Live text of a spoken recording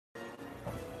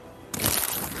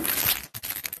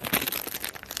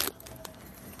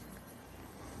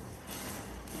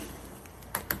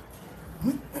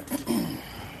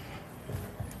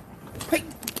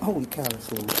Holy cow, that's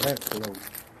slow. That's slow.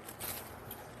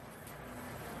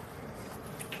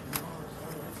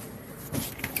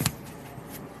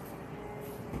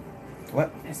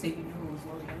 What? I said you knew it was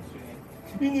low yesterday.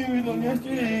 You knew it was on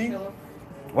yesterday.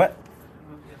 What?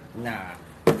 Nah.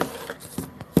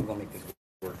 I'm gonna make this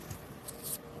work.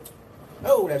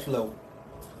 Oh, that's low.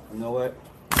 You know what?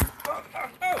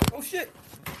 Oh shit.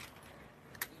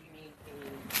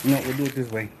 No, we'll do it this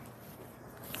way.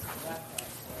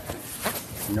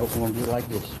 Nope, we're gonna do it like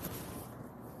this.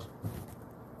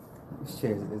 This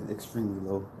chair is extremely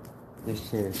low. This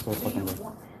chair is so fucking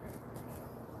low.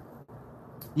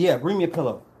 Yeah, bring me a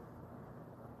pillow.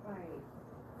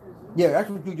 Yeah, that's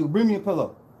what you do. Bring me a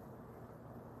pillow.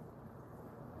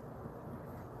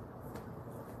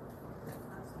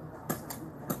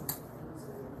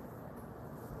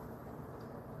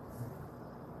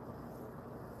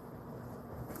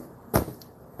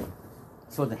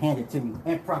 So to hand it to me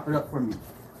and prop it up for me.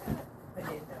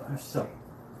 You suck.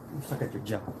 You suck at your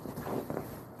job.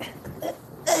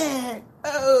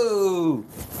 Oh!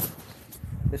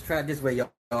 Let's try it this way,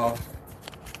 y'all.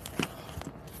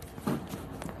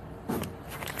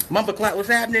 Mumble Clot, what's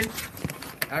happening?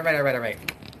 All right.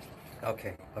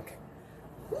 Okay.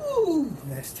 Woo!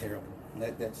 That's terrible.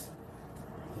 That's.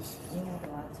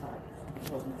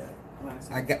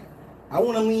 I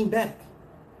want to lean back.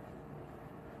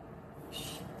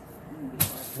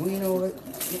 Well, you know what?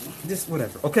 Just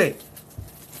whatever. Okay.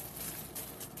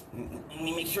 Let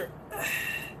me make sure.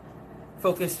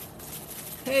 Focus.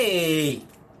 Hey.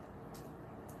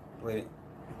 Wait.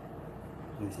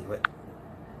 Let me see what.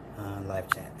 Live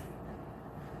chat.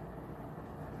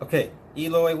 Okay.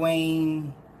 Eloy,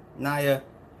 Wayne, Naya.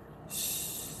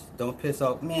 Shh. Don't piss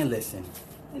off. Man, listen.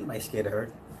 Anybody scared of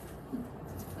her?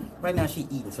 Right now she's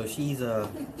eating, so she'll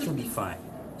be fine.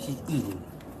 She's eating.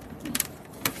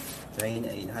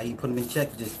 How you put them in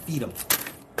check? Just feed them.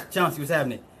 Chauncey, what's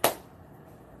happening?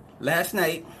 Last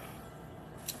night,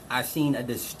 I seen a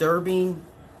disturbing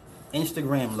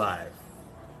Instagram live.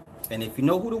 And if you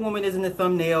know who the woman is in the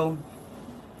thumbnail,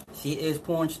 she is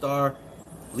porn star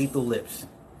Lethal Lips.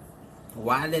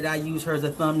 Why did I use her as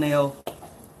a thumbnail?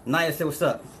 Naya said, what's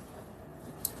up?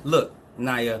 Look,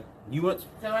 Naya, you want...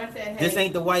 So I said, hey. This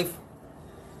ain't the wife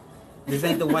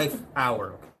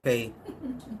hour, okay?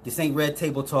 This ain't Red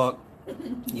Table Talk.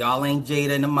 Y'all ain't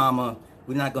Jada and the mama.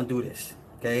 We're not gonna do this,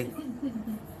 okay?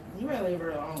 You better leave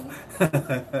her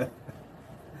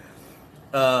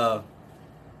alone.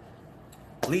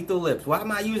 Lethal Lips. Why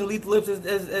am I using Lethal Lips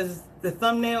as the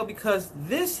thumbnail? Because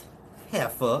this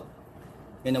heifer,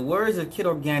 in the words of Kid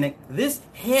Organic, this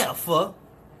heifer,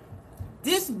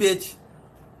 this bitch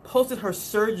posted her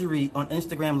surgery on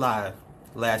Instagram Live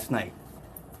last night.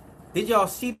 Did y'all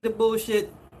see the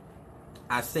bullshit?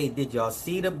 I say, did y'all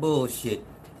see the bullshit?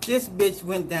 This bitch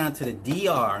went down to the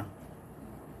DR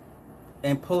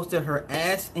and posted her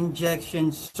ass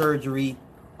injection surgery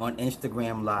on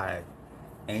Instagram Live.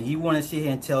 And you want to sit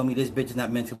here and tell me this bitch is not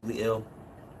mentally ill?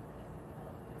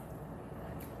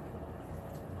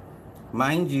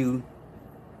 Mind you,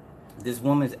 this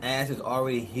woman's ass is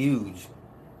already huge.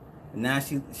 Now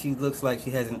she looks like she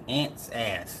has an ant's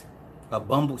ass.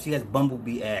 She has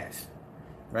bumblebee ass.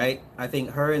 Right? I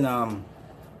think her and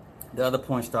the other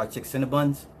porn star chick,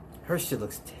 Cinnabons, her shit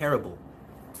looks terrible.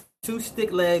 2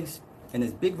 stick legs and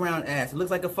this big round ass. It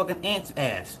looks like a fucking ant's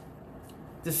ass.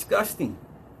 Disgusting.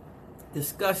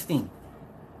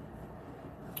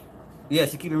 Yeah,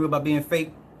 she keeping real about being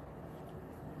fake.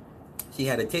 She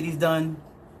had her titties done.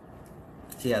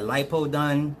 She had lipo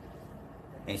done.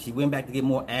 And she went back to get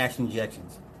more ass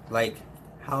injections. Like,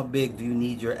 how big do you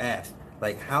need your ass?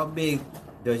 Like, how big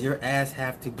does your ass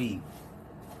have to be?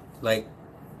 Like,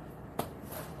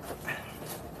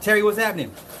 Terry, what's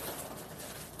happening?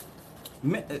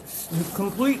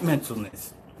 Complete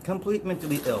mentalness. Complete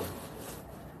mentally ill.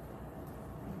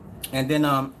 And then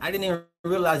I didn't even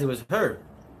realize it was her,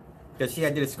 because she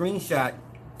had did a screenshot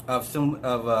of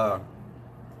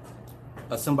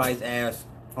somebody's ass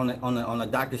on a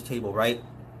doctor's table, right?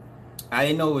 I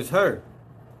didn't know it was her,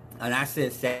 and I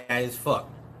said, sad as fuck.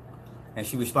 And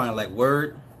she responded like,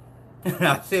 word. And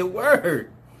I said,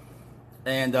 word.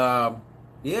 And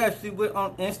yeah, she went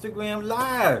on Instagram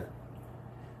Live.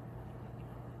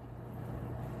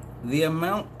 The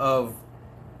amount of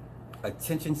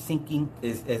attention seeking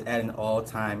is at an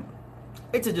all-time.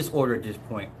 It's a disorder at this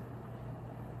point.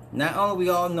 Not only we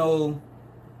all know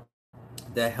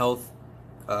the health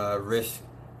risks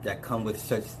that come with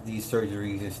these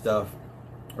surgeries and stuff,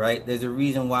 right? There's a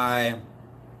reason why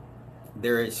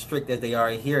they're as strict as they are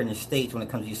here in the States when it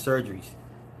comes to these surgeries.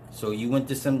 So you went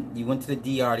to the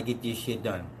DR to get this shit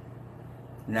done.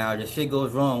 Now the shit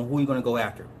goes wrong, who you gonna go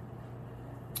after?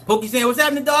 Pokey saying, what's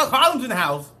happening, dog? Harlem's in the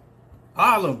house.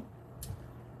 Harlem.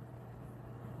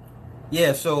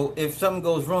 Yeah, so if something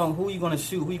goes wrong, who are you gonna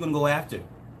shoot? Who are you gonna go after?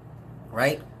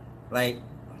 Right? Like,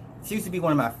 she used to be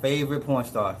one of my favorite porn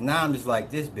stars. Now I'm just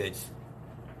like, this bitch,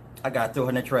 I gotta throw her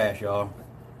in the trash, y'all.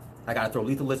 I gotta throw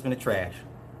Lethal Lips in the trash.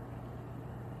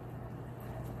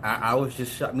 I was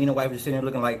just shocked. Me and the wife was sitting there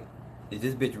looking like, is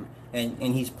this bitch? And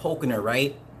he's poking her,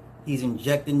 right? He's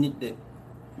injecting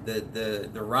the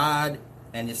rod,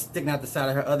 and it's sticking out the side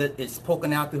of her other. It's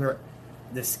poking out through her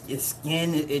its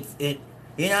skin. It.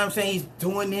 You know what I'm saying? He's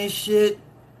doing this shit,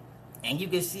 and you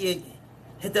can see it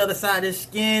hit the other side of his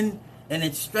skin, and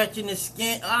it's stretching the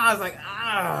skin. I was like,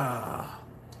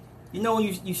 You know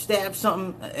when you stab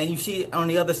something and you see it on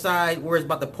the other side where it's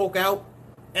about to poke out?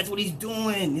 That's what he's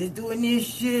doing. He's doing this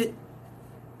shit.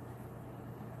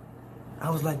 I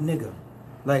was like, nigga.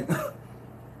 Like,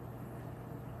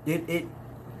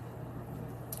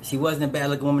 she wasn't a bad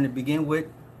looking woman to begin with.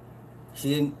 She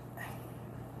didn't.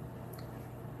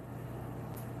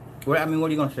 What are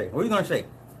you gonna say? What are you gonna say?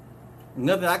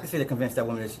 Nothing I can say to convince that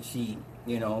woman that she,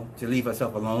 to leave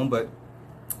herself alone, but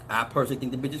I personally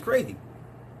think the bitch is crazy.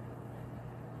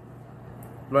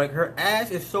 Like, her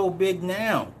ass is so big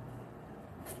now.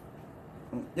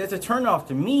 That's a turnoff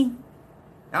to me.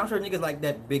 I'm sure niggas like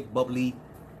that big, bubbly,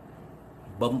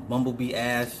 bumblebee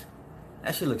ass.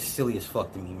 That shit looks silly as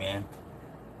fuck to me, man.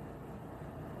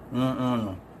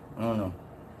 I don't know.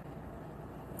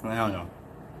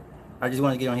 I just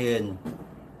want to get on here and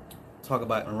talk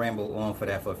about and ramble on for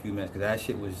that for a few minutes, because that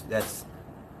shit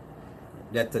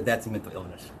that's a mental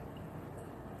illness.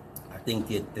 I think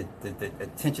the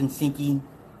attention seeking,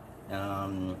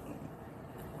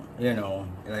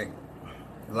 like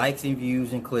likes and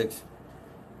views and clicks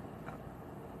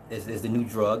is the new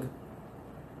drug,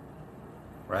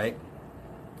 right?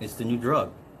 It's the new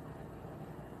drug.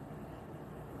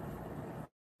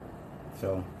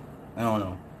 So, I don't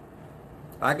know.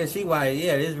 I can see why,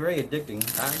 yeah, it is very addicting.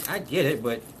 I get it,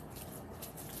 but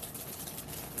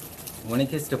when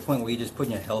it gets to the point where you're just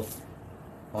putting your health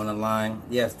on the line,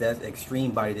 yes, that's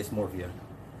extreme body dysmorphia.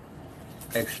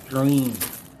 Extreme.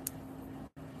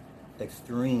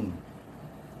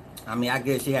 I mean, I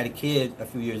guess she had a kid a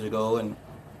few years ago, and,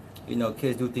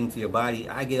 kids do things to your body.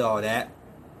 I get all that.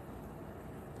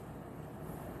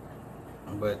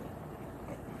 But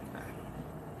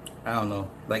I don't know.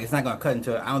 Like, it's not gonna cut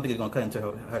into. I don't think it's gonna cut into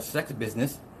her sex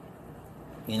business.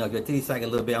 If your titty sag a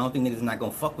little bit, I don't think niggas not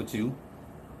gonna fuck with you,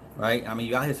 right? I mean,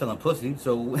 you out here selling pussy,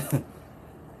 so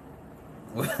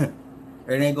it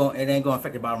ain't gonna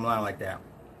affect your bottom line like that.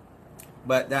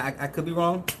 But I could be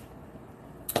wrong.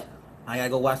 I gotta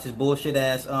go watch this bullshit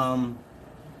ass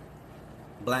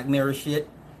Black Mirror shit.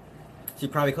 She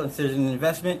probably considers it an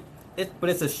investment.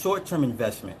 But it's a short-term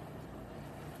investment,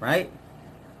 right?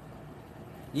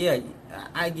 Yeah,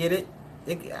 I get it.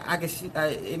 I can see.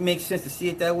 It makes sense to see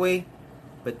it that way.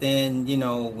 But then,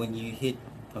 when you hit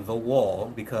the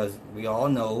wall, because we all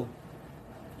know,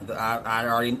 I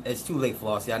already. It's too late,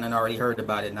 Flossie. I already heard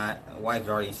about it. My wife's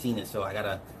already seen it, so I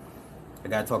gotta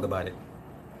talk about it.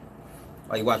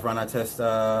 Oh, you watch Ron Artest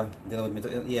dealing with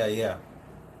mental. Yeah.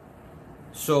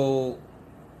 So,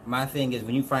 my thing is,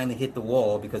 when you finally hit the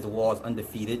wall, because the wall is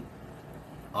undefeated,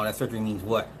 all that surgery means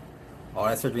what? All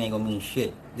that surgery ain't gonna mean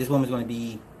shit. This woman's gonna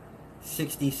be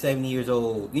 60, 70 years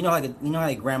old. You know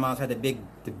how grandmas had the big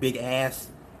ass.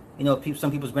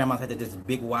 Some people's grandmas had this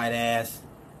big wide ass,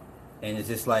 and it's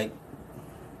just like,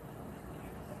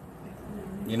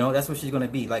 that's what she's gonna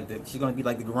be like. She's gonna be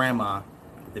like the grandma,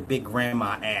 the big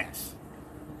grandma ass.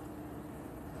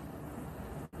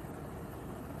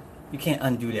 You can't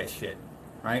undo that shit,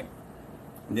 right?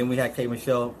 And then we had K.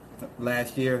 Michelle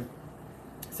last year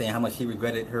saying how much she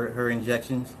regretted her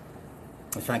injections.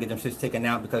 Was trying to get them shits taken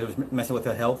out because it was messing with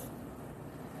her health,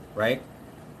 right?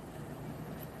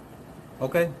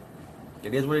 Okay,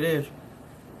 it is what it is.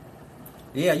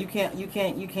 Yeah, you can't.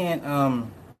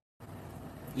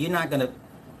 You're not gonna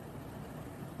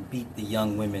beat the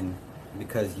young women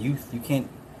because youth. You can't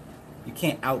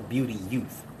out beauty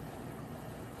youth.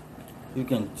 You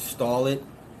can stall it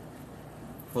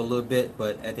for a little bit,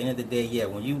 but at the end of the day, yeah,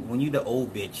 when you the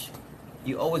old bitch,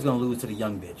 you always gonna lose to the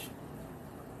young bitch.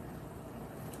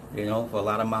 For a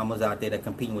lot of mamas out there that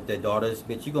competing with their daughters,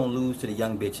 bitch, you gonna lose to the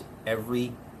young bitch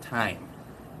every time.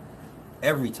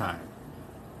 Every time.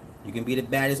 You can be the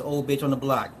baddest old bitch on the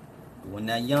block, but when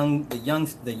that the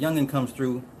youngin comes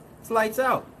through, it's lights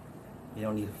out. You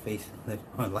don't need a facelift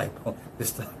on lipo.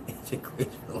 This stuff is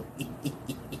gracefully.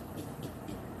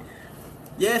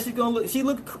 Yeah, she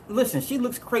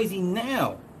looks crazy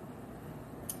now.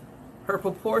 her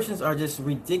proportions are just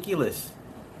ridiculous.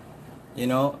 You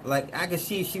know, like I could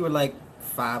see if she were like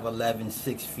 5'11",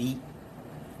 6 feet,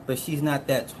 but she's not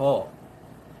that tall.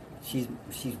 She's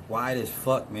wide as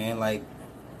fuck, man. Like,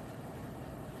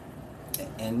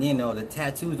 and you know the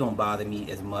tattoos don't bother me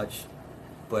as much,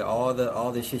 but all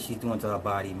the shit she's doing to her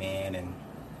body, man, and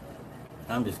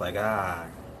I'm just like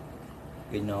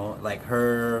you know, like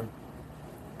her.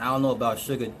 I don't know about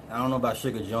Sugar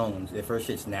Jones if her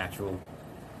shit's natural.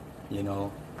 You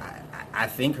know, I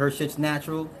think her shit's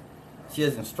natural. She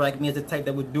doesn't strike me as the type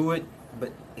that would do it,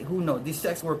 but who knows? These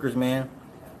sex workers, man,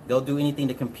 they'll do anything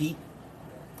to compete.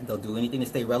 They'll do anything to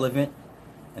stay relevant,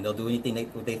 and they'll do anything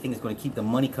they think is going to keep the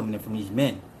money coming in from these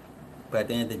men. But at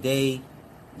the end of the day,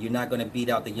 you're not going to beat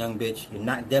out the young bitch. You're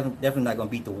not definitely not going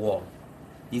to beat the wall.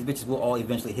 These bitches will all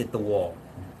eventually hit the wall.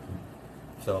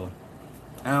 So,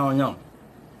 I don't know.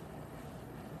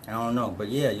 But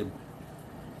yeah,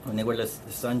 when they wear the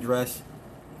sundress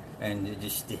and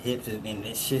just the hips and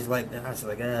this shit's like that, I was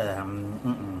like,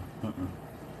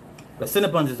 But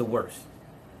Cinnabons is the worst.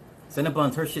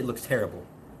 Cinnabons, her shit looks terrible.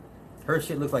 Her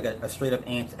shit looks like a straight up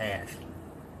ant's ass.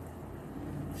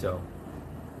 So,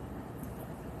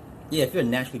 yeah, if you're a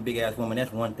naturally big ass woman,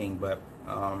 that's one thing. But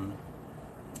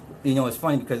you know, it's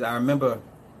funny because I remember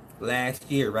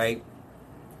last year, right?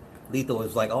 Lethal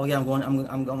was like, "Oh yeah, I'm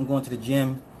going to the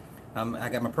gym. I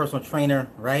got my personal trainer,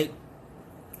 right?"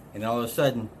 And all of a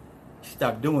sudden, she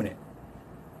stopped doing it.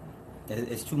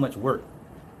 It's too much work.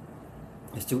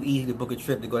 It's too easy to book a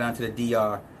trip to go down to the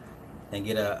DR and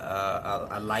get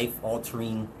a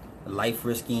life-altering,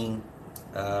 life-risking,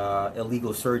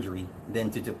 illegal surgery than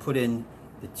to put in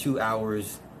the 2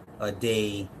 hours a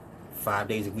day, 5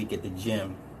 days a week at the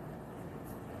gym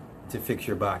to fix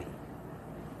your body.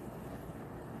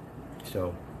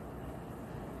 So,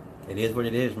 it is what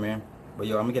it is, man. But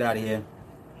yo, I'm gonna get out of here.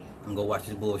 I'm gonna go watch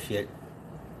this bullshit.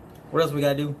 What else we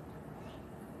gotta do?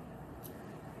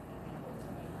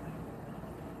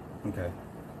 Okay.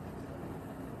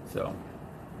 So.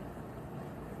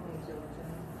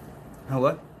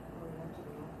 What?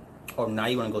 Oh, now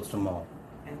you wanna go to the mall.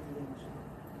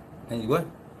 And you what?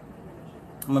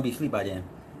 I'm gonna be asleep by then.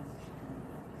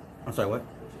 I'm sorry, what?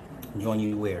 Join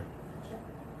you where?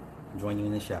 Join you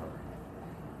in the shower.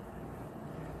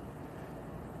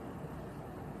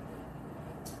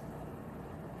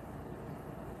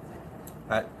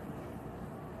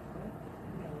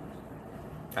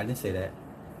 I didn't say that.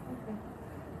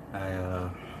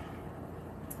 I'm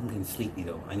getting sleepy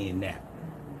though. I need a nap.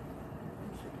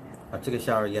 I took a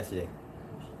shower yesterday.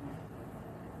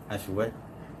 I should what?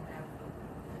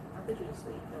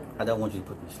 I don't want you to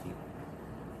put me to sleep.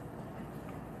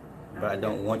 But I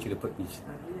don't want you to put me to sleep.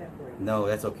 No,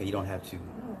 that's okay. You don't have to.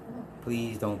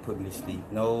 Please don't put me to sleep.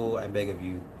 No, I beg of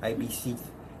you. I beseech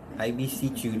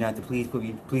you not to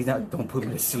don't put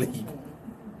me to sleep.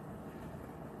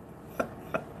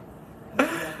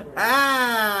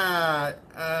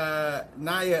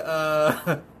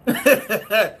 Naya,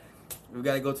 we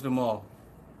gotta go to the mall.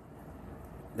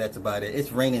 That's about it.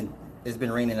 It's raining. It's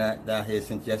been raining down here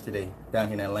since yesterday, down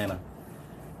here in Atlanta.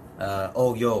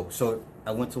 So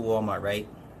I went to Walmart, right?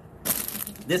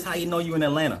 This how you know you in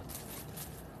Atlanta.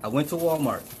 I went to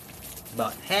Walmart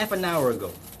about half an hour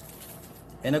ago.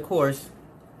 And of course,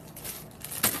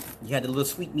 you had the little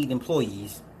sweet-meat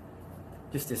employees,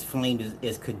 just as flamed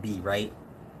as could be, right?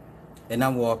 And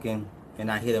I'm walking,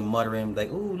 and I hear them muttering,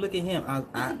 like, "Ooh, look at him."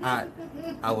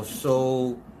 I was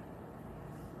so...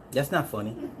 That's not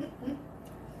funny.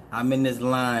 I'm in this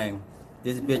line.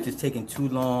 This bitch is taking too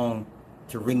long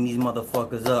to ring these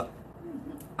motherfuckers up.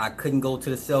 I couldn't go to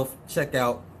the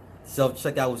self-checkout.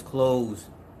 Self-checkout was closed.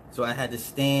 So I had to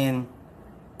stand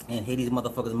and hear these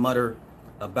motherfuckers mutter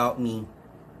about me.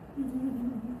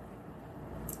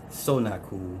 So not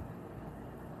cool.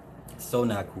 So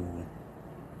not cool.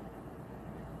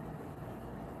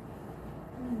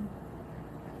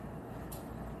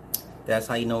 That's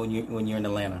how you know when you're in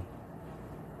Atlanta.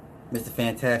 Mr.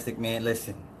 Fantastic, man,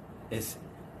 listen. It's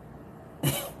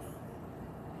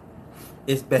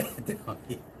it's bad down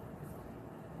here.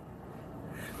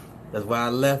 That's why I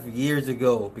left years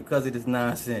ago, because of this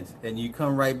nonsense. And you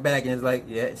come right back and it's like,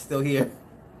 yeah, it's still here.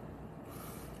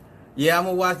 Yeah, I'm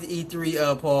gonna watch the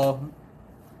E3, Paul.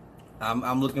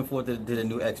 I'm looking forward to the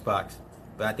new Xbox,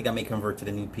 but I think I may convert to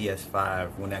the new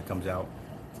PS5 when that comes out.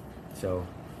 So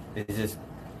it's just,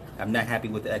 I'm not happy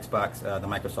with the Xbox, the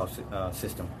Microsoft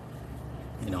system,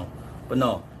 you know. But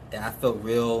no, I felt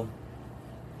real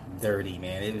dirty,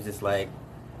 man. It was just like,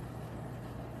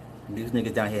 these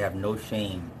niggas down here have no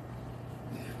shame.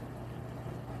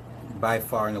 By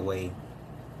far and away,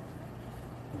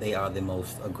 they are the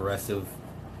most aggressive,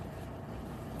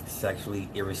 sexually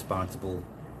irresponsible,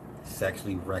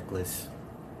 sexually reckless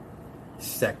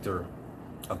sector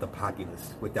of the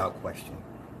populace, without question.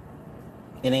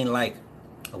 It ain't like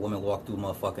a woman walk through a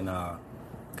motherfucking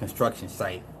construction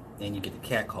site and you get the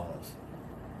cat calls.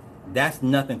 That's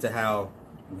nothing to how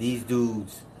these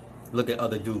dudes look at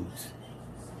other dudes.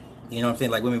 You know what I'm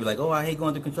saying? Like women be like, oh, I hate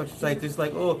going to construction sites. It's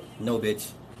like, oh, no,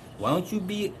 bitch. Why don't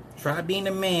you try being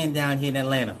a man down here in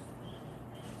Atlanta?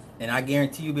 And I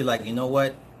guarantee you'll be like, you know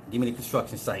what? Give me the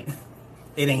construction site.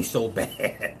 It ain't so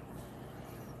bad.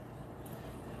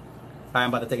 I'm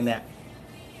about to take a nap.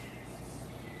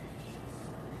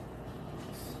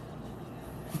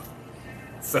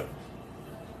 So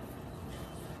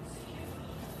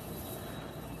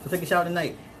take a shower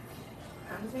tonight.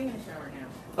 I'm taking a shower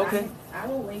now. Okay. I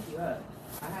will wake you up.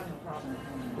 I have no problem with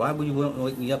doing that. Why would you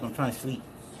wake me up? I'm trying to sleep.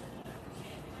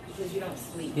 Because you don't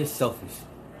sleep. You're selfish.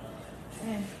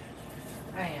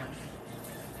 I am.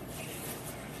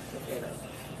 Okay,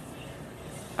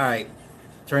 though. Alright.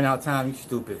 Turnout time, you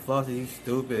stupid. Flossie, you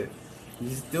stupid. You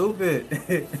stupid.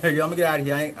 Yo, I'm gonna get out of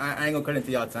here. I ain't gonna cut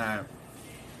into y'all time.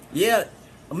 Yeah,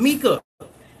 Mika.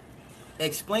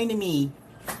 Explain to me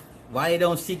why they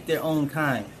don't seek their own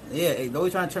kind. Yeah, they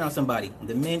always trying to turn out somebody.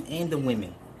 The men and the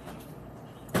women.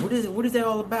 What is that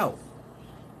all about?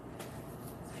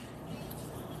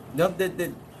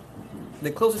 The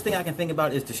closest thing I can think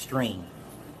about is The Strain.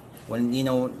 When, you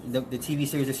know, the TV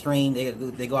series The Strain,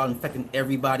 they go out infecting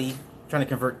everybody, trying to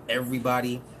convert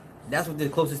everybody. That's what the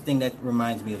closest thing that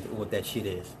reminds me of what that shit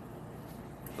is.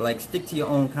 Like, stick to your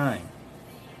own kind.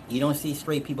 You don't see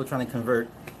straight people trying to convert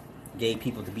gay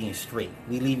people to being straight.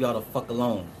 We leave y'all the fuck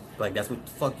alone. Like, that's what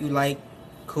the fuck you like?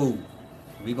 Cool.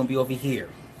 We gonna be over here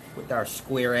with our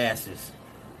square asses.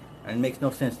 And it makes no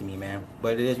sense to me, man.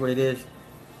 But it is what it is.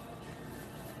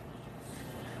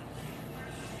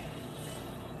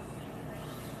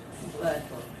 Blood.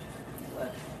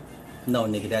 No,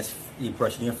 nigga, that's you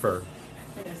brushing your fur.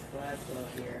 There's blood flow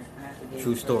here. I have to get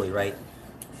True it story, first. right?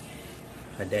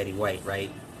 Her daddy white,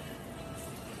 right?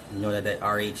 You know that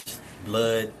RH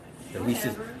blood, the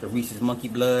Reese's monkey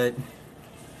blood.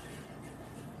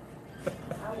 I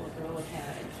will throw a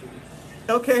cat at you.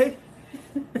 Okay.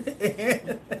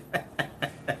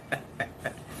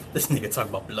 This nigga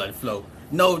talking about blood flow.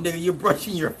 No, nigga, you're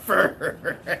brushing your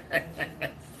fur.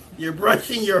 You're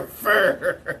brushing your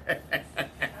fur.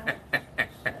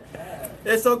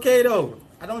 It's okay though.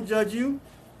 I don't judge you.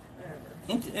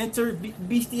 Enter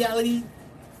bestiality.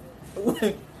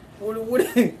 What?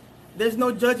 There's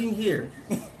no judging here.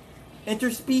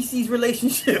 Interspecies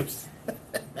relationships.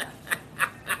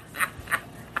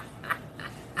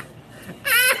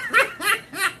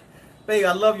 Baby,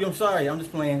 I love you. I'm sorry. I'm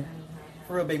just playing.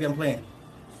 For real, baby, I'm playing.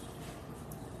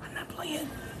 I'm not playing.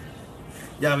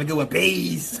 Y'all have a good one.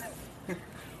 Peace.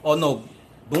 Oh no,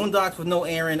 Boondocks with no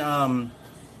Aaron.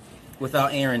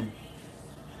 Without Aaron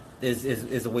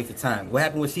is a waste of time. What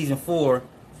happened with season 4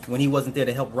 when he wasn't there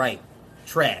to help write?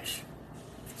 Trash.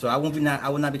 So I will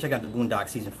not be checking out the Boondocks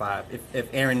season 5 if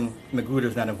Aaron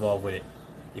Magruder's not involved with it.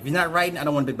 If he's not writing, I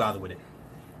don't want to be bothered with it.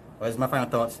 Well, that's my final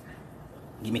thoughts.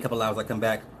 Give me a couple hours, I come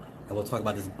back and we'll talk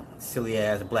about this silly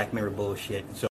ass Black Mirror bullshit. So